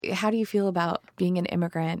How do you feel about being an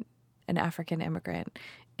immigrant, an African immigrant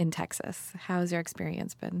in Texas? How's your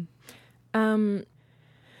experience been?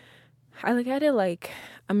 I look at it like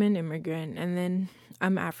I'm an immigrant, and then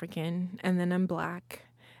I'm African, and then I'm Black,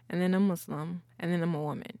 and then I'm Muslim, and then I'm a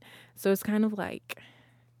woman. So it's kind of like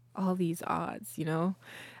all these odds, you know?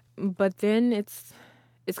 But then it's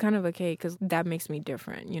kind of okay because that makes me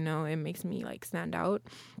different, you know? It makes me, like, stand out.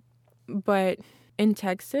 But in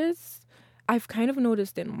Texas, I've kind of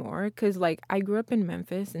noticed it more because, like, I grew up in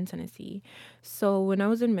Memphis in Tennessee. So when I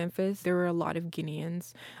was in Memphis, there were a lot of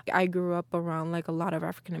Guineans. I grew up around, like, a lot of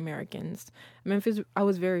African Americans. Memphis, I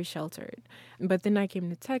was very sheltered. But then I came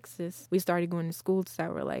to Texas. We started going to schools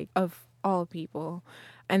that were, like, of all people.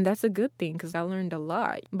 And that's a good thing because I learned a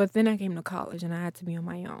lot. But then I came to college and I had to be on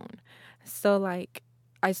my own. So, like,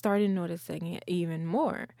 I started noticing it even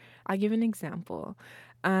more. I'll give an example.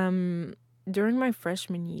 During my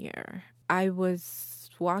freshman year, I was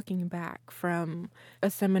walking back from a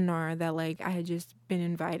seminar that, like, I had just been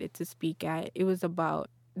invited to speak at. It was about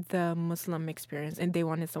the Muslim experience, and they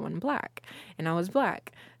wanted someone Black, and I was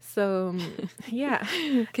Black. So, yeah.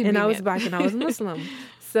 And I was Black, and I was Muslim.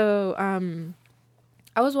 So,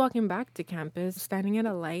 I was walking back to campus, standing at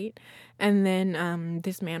a light, and then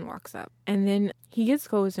this man walks up. And then he gets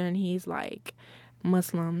closer, and he's like,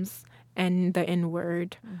 Muslims and the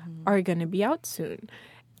N-word are going to be out soon.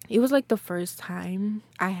 It was, like, the first time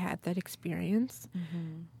I had that experience.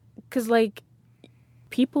 Because, like,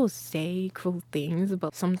 people say cruel things,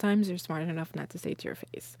 but sometimes they're smart enough not to say it to your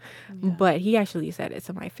face. Yeah. But he actually said it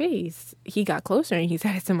to my face. He got closer and he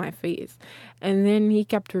said it to my face. And then he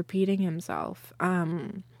kept repeating himself.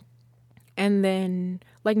 And then,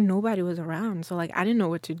 like, nobody was around. So, like, I didn't know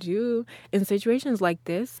what to do. In situations like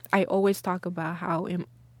this, I always talk about how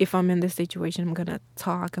if I'm in this situation, I'm going to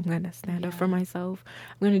talk. I'm going to stand up for myself.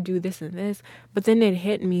 I'm going to do this and this. But then it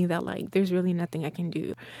hit me that, like, there's really nothing I can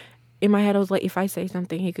do. In my head, I was like, if I say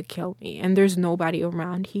something, he could kill me. And there's nobody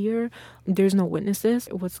around here. There's no witnesses.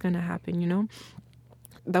 What's going to happen, you know?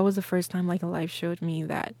 That was the first time, like, life showed me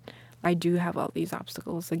that I do have all these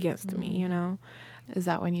obstacles against me, you know? Is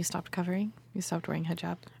that when you stopped covering? You stopped wearing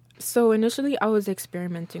hijab? So initially, I was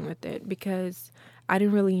experimenting with it because I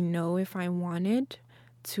didn't really know if I wanted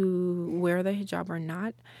to wear the hijab or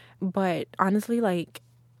not. But honestly, like,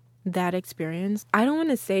 that experience, I don't want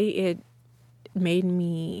to say it made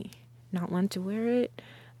me not want to wear it,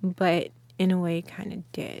 but in a way kind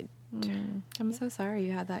of did. I'm so sorry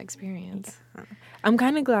you had that experience. Yeah. I'm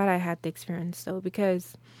kind of glad I had the experience though,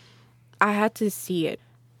 because I had to see it.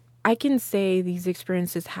 I can say these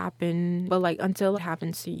experiences happen, but, like, until it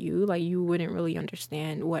happens to you, like, you wouldn't really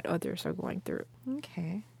understand what others are going through.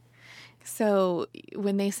 Okay. So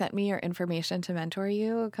when they sent me your information to mentor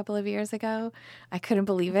you a couple of years ago, I couldn't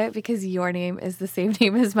believe it because your name is the same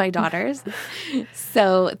name as my daughter's.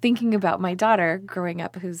 So thinking about my daughter growing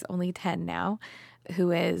up, who's only 10 now,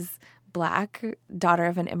 who is Black, daughter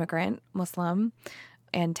of an immigrant, Muslim,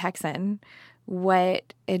 and Texan,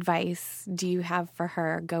 what advice do you have for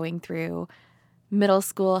her going through middle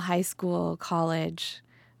school, high school, college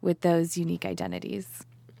with those unique identities?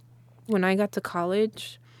 When I got to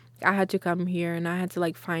college, I had to come here and I had to,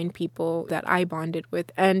 like, find people that I bonded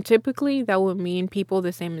with. And typically that would mean people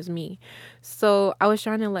the same as me. So I was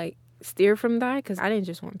trying to, like, steer from that because I didn't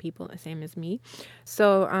just want people the same as me.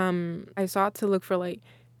 So I sought to look for, like,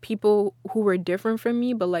 people who were different from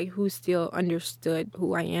me, but, like, who still understood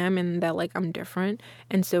who I am and that, like, I'm different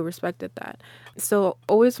and still respected that. So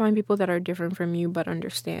always find people that are different from you but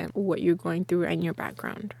understand what you're going through and your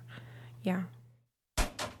background. Yeah.